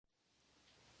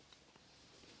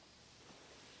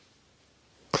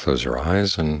Close your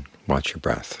eyes and watch your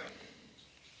breath.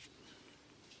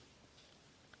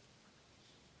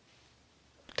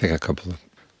 Take a couple of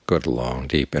good, long,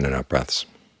 deep in and out breaths.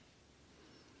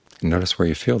 And notice where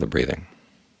you feel the breathing.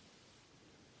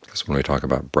 Because when we talk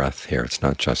about breath here, it's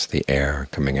not just the air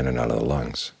coming in and out of the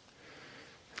lungs.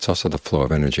 It's also the flow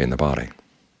of energy in the body.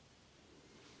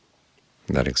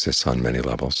 And that exists on many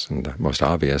levels, and the most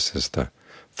obvious is the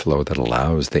flow that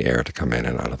allows the air to come in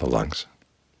and out of the lungs.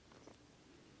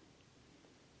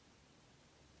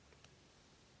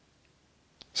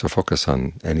 So focus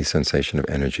on any sensation of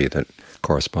energy that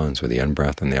corresponds with the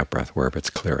in-breath and the out-breath, wherever it's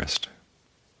clearest.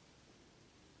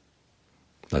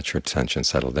 Let your attention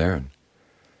settle there and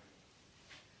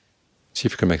see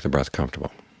if you can make the breath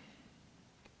comfortable.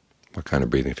 What kind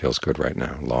of breathing feels good right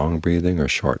now? Long breathing or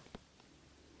short?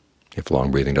 If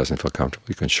long breathing doesn't feel comfortable,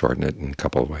 you can shorten it in a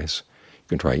couple of ways. You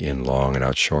can try in long and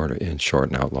out short, or in short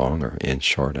and out long, or in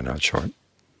short and out short.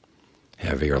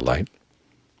 Heavy or light,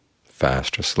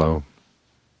 fast or slow,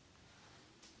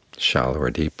 shallow or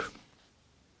deep.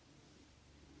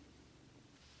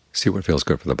 See what feels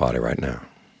good for the body right now.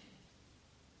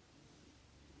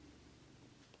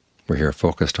 We're here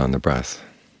focused on the breath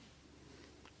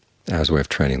as a way of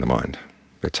training the mind.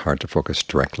 It's hard to focus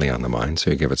directly on the mind,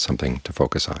 so you give it something to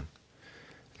focus on.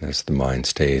 And as the mind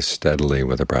stays steadily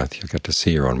with the breath, you'll get to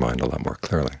see your own mind a lot more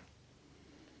clearly.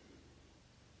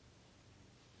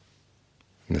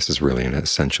 And this is really an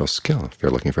essential skill if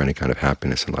you're looking for any kind of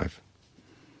happiness in life,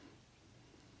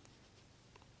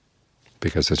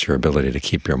 because it's your ability to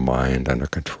keep your mind under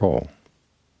control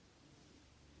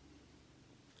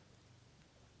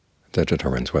that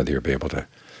determines whether you'll be able to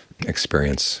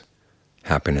experience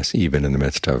happiness even in the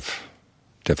midst of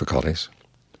difficulties,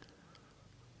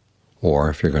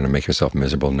 or if you're going to make yourself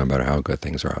miserable no matter how good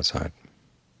things are outside.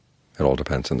 It all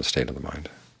depends on the state of the mind.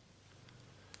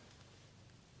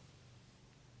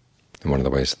 And one of the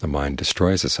ways that the mind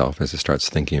destroys itself is it starts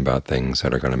thinking about things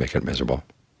that are going to make it miserable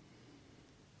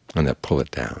and that pull it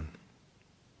down.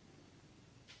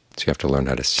 So you have to learn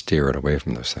how to steer it away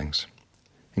from those things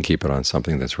and keep it on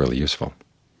something that's really useful.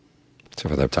 So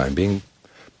for the time being,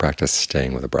 practice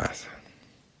staying with the breath.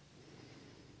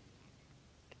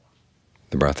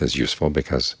 The breath is useful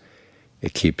because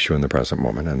it keeps you in the present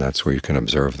moment, and that's where you can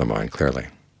observe the mind clearly.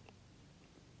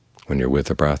 When you're with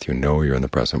the breath, you know you're in the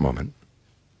present moment.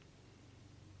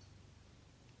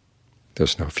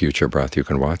 There's no future breath you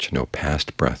can watch, no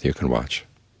past breath you can watch.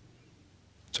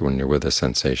 So when you're with the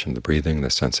sensation of the breathing, the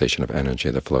sensation of energy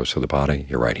that flows through the body,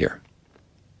 you're right here.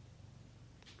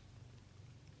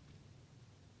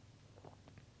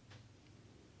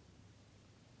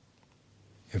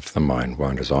 If the mind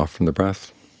wanders off from the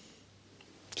breath,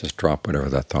 just drop whatever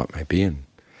that thought might be, and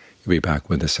you'll be back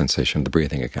with the sensation of the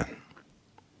breathing again.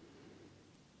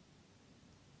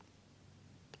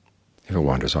 If it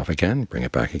wanders off again, bring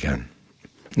it back again.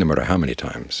 No matter how many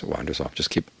times it wanders off, just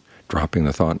keep dropping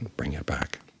the thought and bring it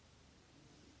back.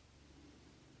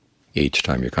 Each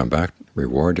time you come back,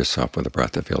 reward yourself with a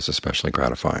breath that feels especially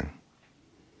gratifying.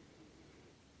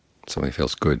 Something that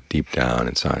feels good deep down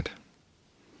inside.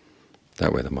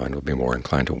 That way the mind will be more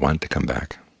inclined to want to come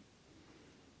back.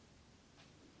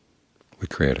 We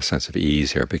create a sense of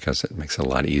ease here because it makes it a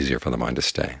lot easier for the mind to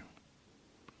stay,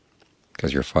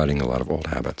 because you're fighting a lot of old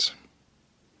habits.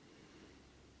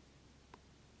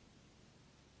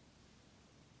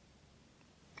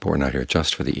 But we're not here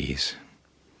just for the ease.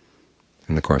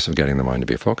 In the course of getting the mind to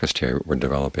be focused here, we're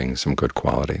developing some good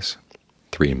qualities.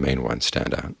 3 main ones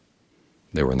stand out.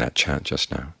 They were in that chant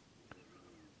just now.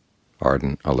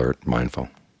 Ardent, alert, mindful.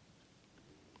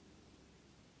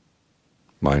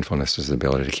 Mindfulness is the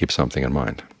ability to keep something in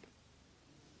mind.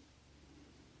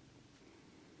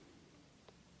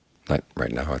 Like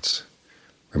right now, it's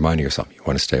reminding yourself you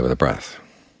want to stay with the breath.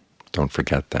 Don't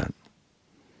forget that.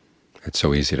 It's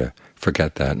so easy to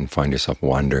forget that and find yourself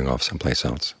wandering off someplace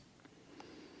else.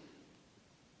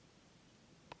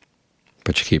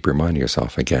 But you keep reminding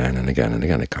yourself again and again and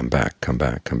again to come back, come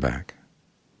back, come back.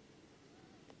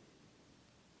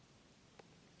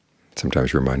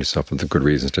 Sometimes you remind yourself of the good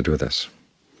reasons to do this.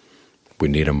 We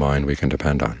need a mind we can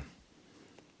depend on.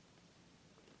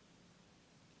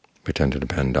 We tend to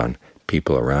depend on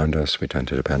people around us. We tend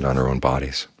to depend on our own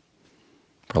bodies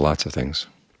for lots of things.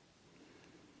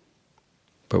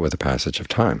 But with the passage of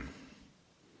time,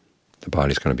 the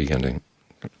body's going to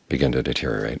begin to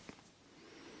deteriorate,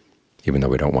 even though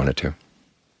we don't want it to.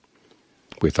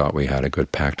 We thought we had a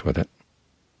good pact with it.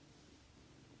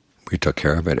 We took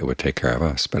care of it, it would take care of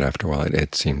us, but after a while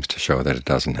it seems to show that it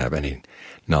doesn't have any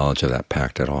knowledge of that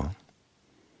pact at all.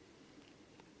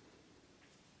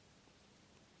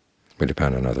 We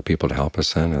depend on other people to help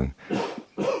us then, and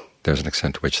there's an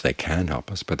extent to which they can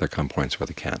help us, but there come points where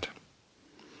they can't.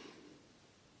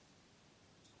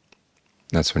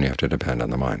 That's when you have to depend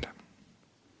on the mind.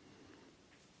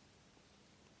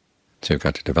 So you've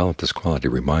got to develop this quality,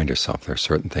 remind yourself there are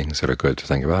certain things that are good to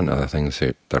think about and other things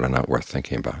that are not worth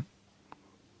thinking about.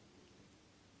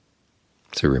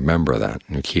 So you remember that,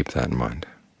 and you keep that in mind.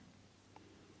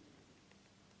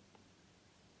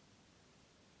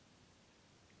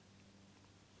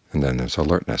 And then there's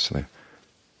alertness,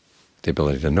 the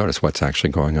ability to notice what's actually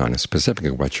going on, and specifically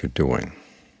what you're doing.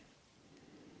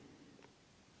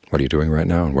 What are you doing right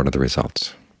now, and what are the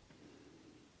results?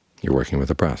 You're working with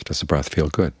the breath. Does the breath feel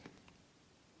good?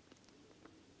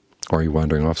 Or are you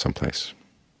wandering off someplace?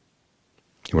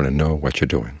 You want to know what you're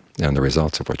doing and the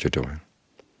results of what you're doing.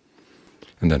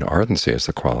 And then ardency is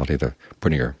the quality, the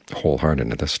putting your whole heart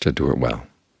into this to do it well.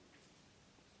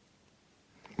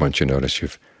 Once you notice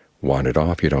you've wandered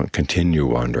off, you don't continue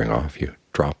wandering off. You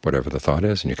drop whatever the thought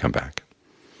is and you come back.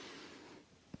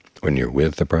 When you're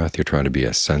with the breath, you're trying to be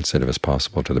as sensitive as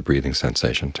possible to the breathing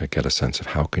sensation to get a sense of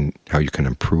how you can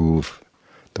improve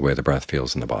the way the breath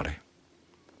feels in the body.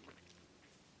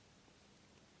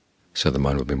 So the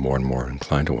mind will be more and more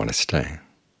inclined to want to stay.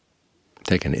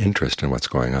 Take an interest in what's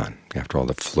going on. After all,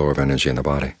 the flow of energy in the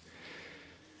body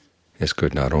is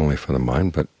good not only for the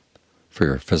mind, but for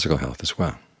your physical health as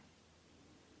well.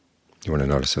 You want to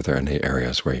notice if there are any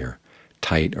areas where you're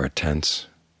tight or tense,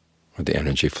 or the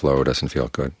energy flow doesn't feel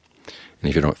good. And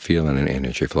if you don't feel any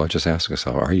energy flow, just ask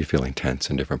yourself, are you feeling tense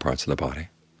in different parts of the body?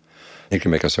 You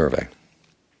can make a survey.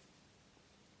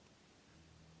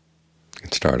 You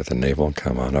can start at the navel and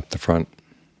come on up the front.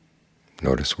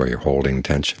 Notice where you're holding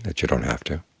tension that you don't have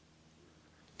to.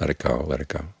 Let it go, let it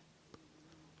go.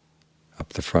 Up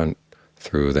the front,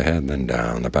 through the head, then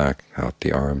down the back, out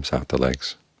the arms, out the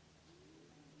legs.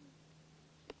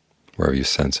 Wherever you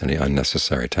sense any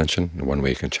unnecessary tension, one way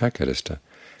you can check it is to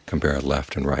compare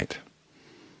left and right.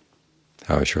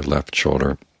 How is your left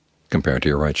shoulder compared to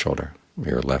your right shoulder?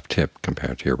 Your left hip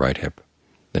compared to your right hip?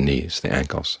 The knees, the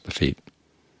ankles, the feet.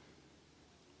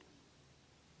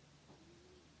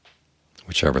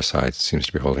 Whichever side seems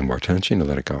to be holding more tension, you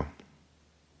let it go.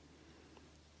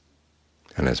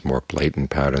 And as more blatant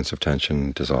patterns of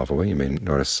tension dissolve away, you may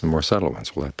notice some more subtle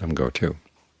ones. We'll let them go too.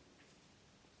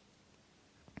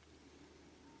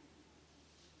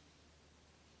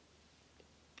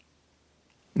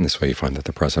 In this way you find that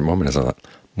the present moment is a lot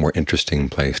more interesting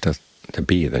place to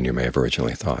be than you may have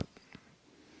originally thought.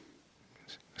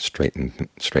 Straightening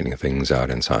things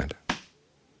out inside.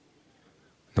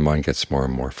 The mind gets more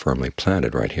and more firmly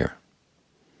planted right here.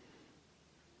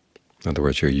 In other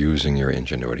words, you're using your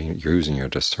ingenuity, you're using your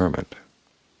discernment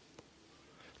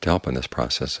to help in this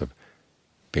process of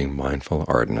being mindful,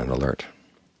 ardent, and alert.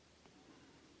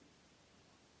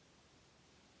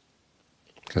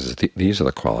 Because these are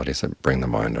the qualities that bring the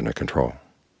mind under control.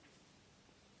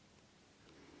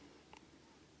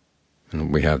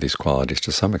 And we have these qualities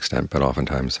to some extent, but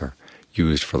oftentimes they're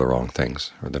used for the wrong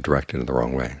things, or they're directed in the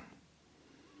wrong way.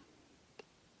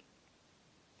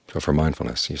 So for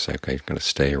mindfulness, you say, okay, you're going to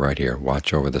stay right here,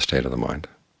 watch over the state of the mind.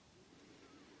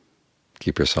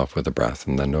 Keep yourself with the breath,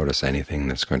 and then notice anything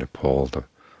that's going to pull the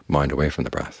mind away from the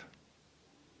breath.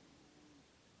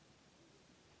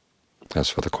 As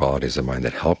for the qualities of mind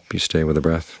that help you stay with the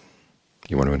breath,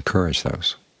 you want to encourage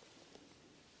those.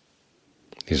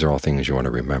 These are all things you want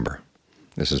to remember.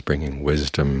 This is bringing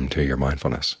wisdom to your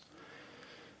mindfulness.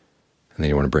 And then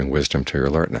you want to bring wisdom to your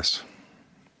alertness.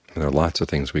 And there are lots of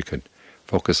things we could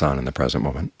focus on in the present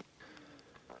moment.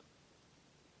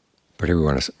 But here we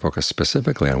want to focus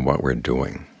specifically on what we're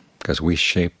doing, because we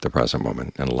shape the present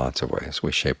moment in lots of ways.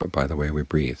 We shape it by the way we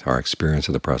breathe. Our experience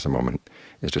of the present moment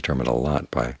is determined a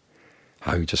lot by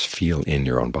how you just feel in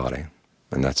your own body,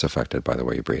 and that's affected by the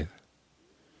way you breathe.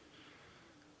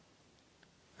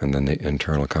 And then the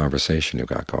internal conversation you've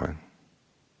got going.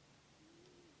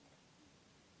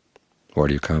 What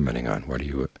are you commenting on? What are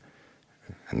you,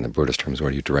 in the Buddhist terms,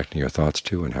 what are you directing your thoughts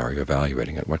to, and how are you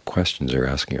evaluating it? What questions are you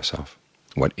asking yourself?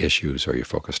 What issues are you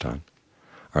focused on?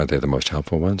 Are they the most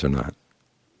helpful ones or not?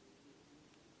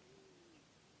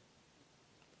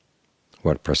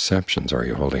 What perceptions are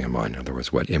you holding in mind? In other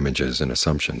words, what images and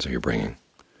assumptions are you bringing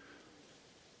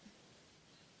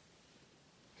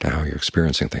to how you're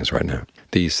experiencing things right now?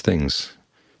 These things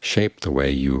shape the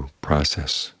way you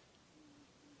process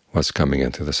what's coming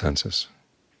in through the senses.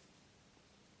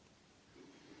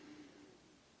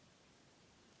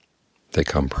 They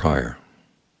come prior.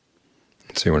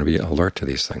 So you want to be alert to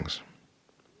these things.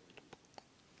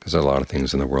 There's a lot of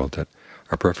things in the world that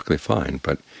are perfectly fine,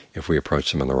 but if we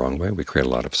approach them in the wrong way, we create a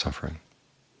lot of suffering.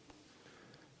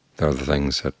 There are the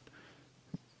things that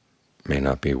may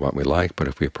not be what we like, but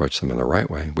if we approach them in the right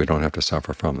way, we don't have to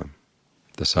suffer from them.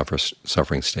 The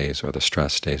suffering stays, or the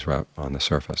stress stays right on the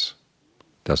surface.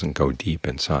 It doesn't go deep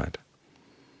inside,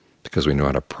 because we know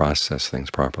how to process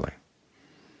things properly.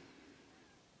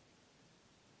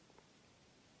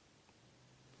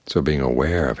 So being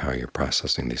aware of how you're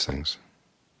processing these things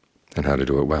and how to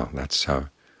do it well, that's how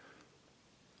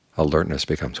alertness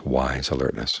becomes wise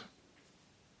alertness.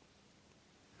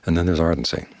 And then there's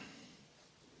ardency,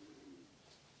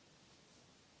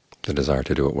 the desire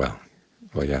to do it well.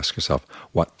 Well, you ask yourself,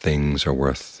 what things are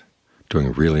worth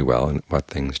doing really well, and what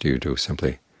things do you do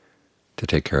simply to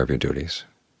take care of your duties?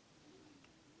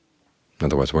 In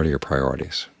other words, what are your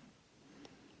priorities?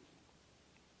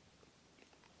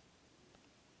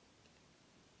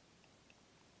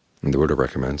 And the Buddha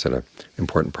recommends that an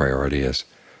important priority is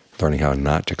learning how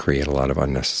not to create a lot of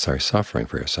unnecessary suffering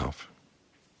for yourself.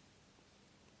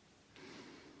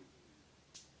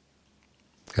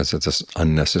 Because it's this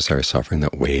unnecessary suffering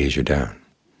that weighs you down.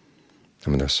 I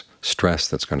mean, there's stress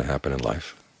that's going to happen in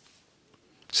life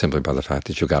simply by the fact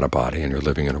that you've got a body and you're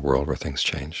living in a world where things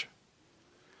change.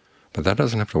 But that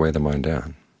doesn't have to weigh the mind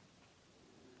down.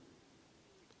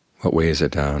 What weighs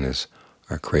it down is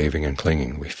our craving and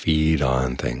clinging. We feed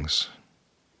on things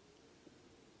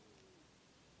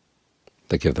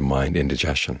that give the mind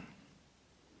indigestion.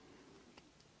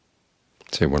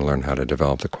 So you want to learn how to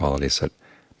develop the qualities that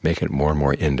make it more and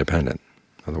more independent.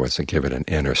 In other words, to give it an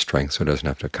inner strength so it doesn't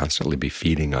have to constantly be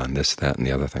feeding on this, that, and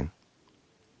the other thing.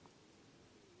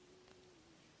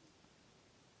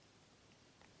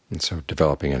 And so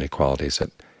developing any qualities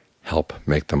that help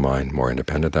make the mind more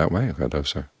independent that way,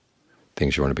 those are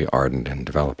things you want to be ardent in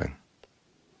developing.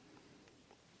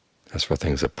 As for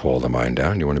things that pull the mind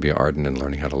down, you want to be ardent in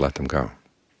learning how to let them go.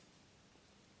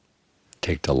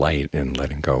 Take delight in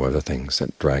letting go of the things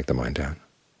that drag the mind down.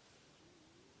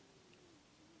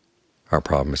 Our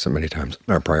problem is that many times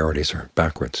our priorities are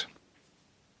backwards.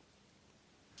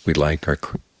 We like our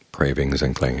cravings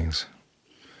and clingings,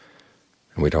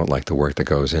 and we don't like the work that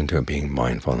goes into being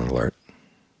mindful and alert.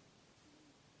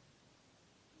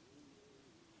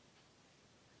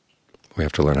 We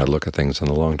have to learn how to look at things in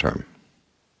the long term,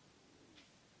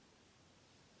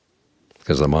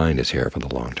 because the mind is here for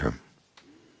the long term.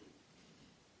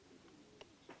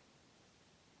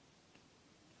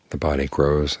 The body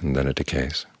grows and then it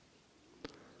decays,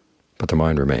 but the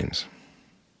mind remains.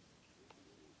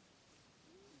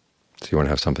 So you want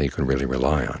to have something you can really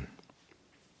rely on.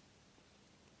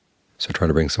 So try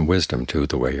to bring some wisdom to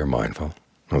the way you're mindful.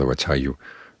 In other words, how you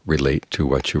relate to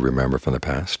what you remember from the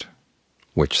past,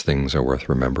 which things are worth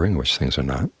remembering, which things are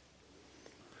not,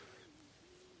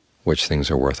 which things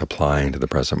are worth applying to the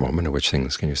present moment, and which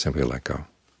things can you simply let go.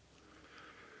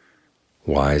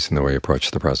 Wise in the way you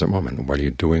approach the present moment. What are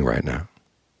you doing right now?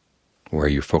 Where are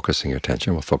you focusing your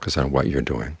attention? We'll focus on what you're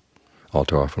doing. All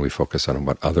too often we focus on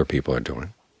what other people are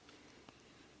doing.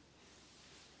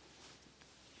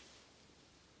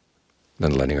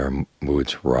 Then letting our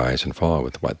moods rise and fall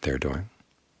with what they're doing.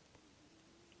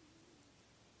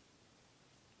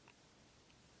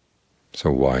 So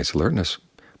wise alertness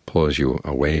pulls you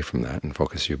away from that and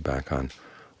focuses you back on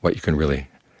what you can really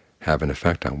have an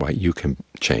effect on, what you can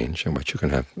change and what you can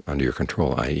have under your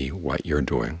control, i.e. what you're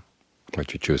doing,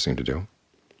 what you're choosing to do,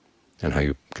 and how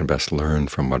you can best learn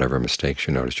from whatever mistakes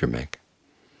you notice you make.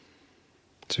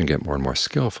 So you can get more and more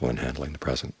skillful in handling the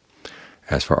present.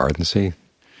 As for ardency,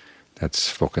 that's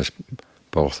focused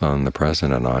both on the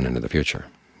present and on into the future.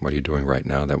 What are you doing right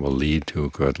now that will lead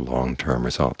to good long-term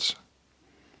results?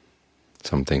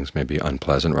 Some things may be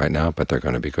unpleasant right now, but they're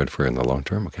going to be good for you in the long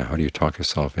term. Okay, how do you talk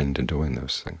yourself into doing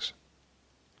those things?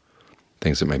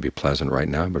 Things that may be pleasant right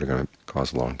now, but are going to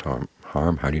cause long-term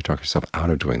harm, how do you talk yourself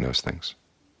out of doing those things?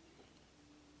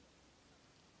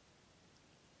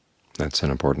 That's an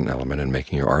important element in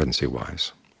making your ardency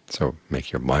wise. So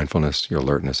make your mindfulness, your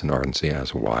alertness, and ardency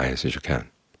as wise as you can.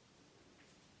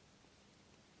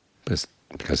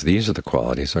 Because these are the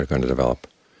qualities that are going to develop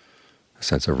a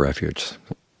sense of refuge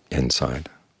inside,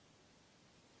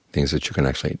 things that you can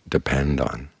actually depend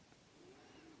on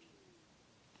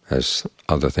as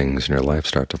other things in your life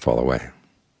start to fall away.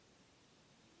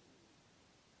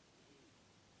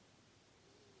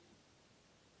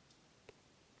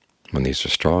 When these are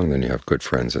strong, then you have good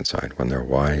friends inside. When they're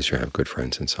wise, you have good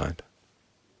friends inside.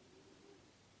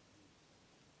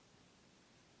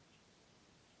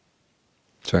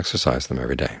 So exercise them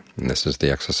every day. And this is the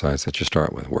exercise that you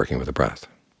start with, working with the breath.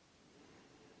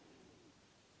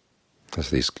 As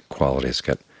these qualities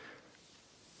get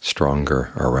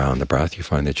stronger around the breath, you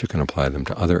find that you can apply them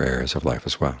to other areas of life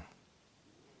as well.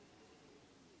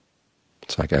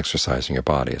 It's like exercising your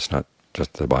body. It's not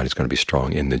just the body's going to be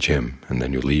strong in the gym, and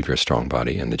then you leave your strong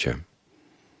body in the gym.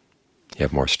 You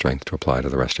have more strength to apply to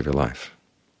the rest of your life.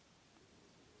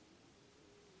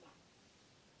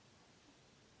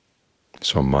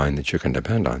 So a mind that you can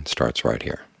depend on starts right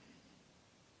here.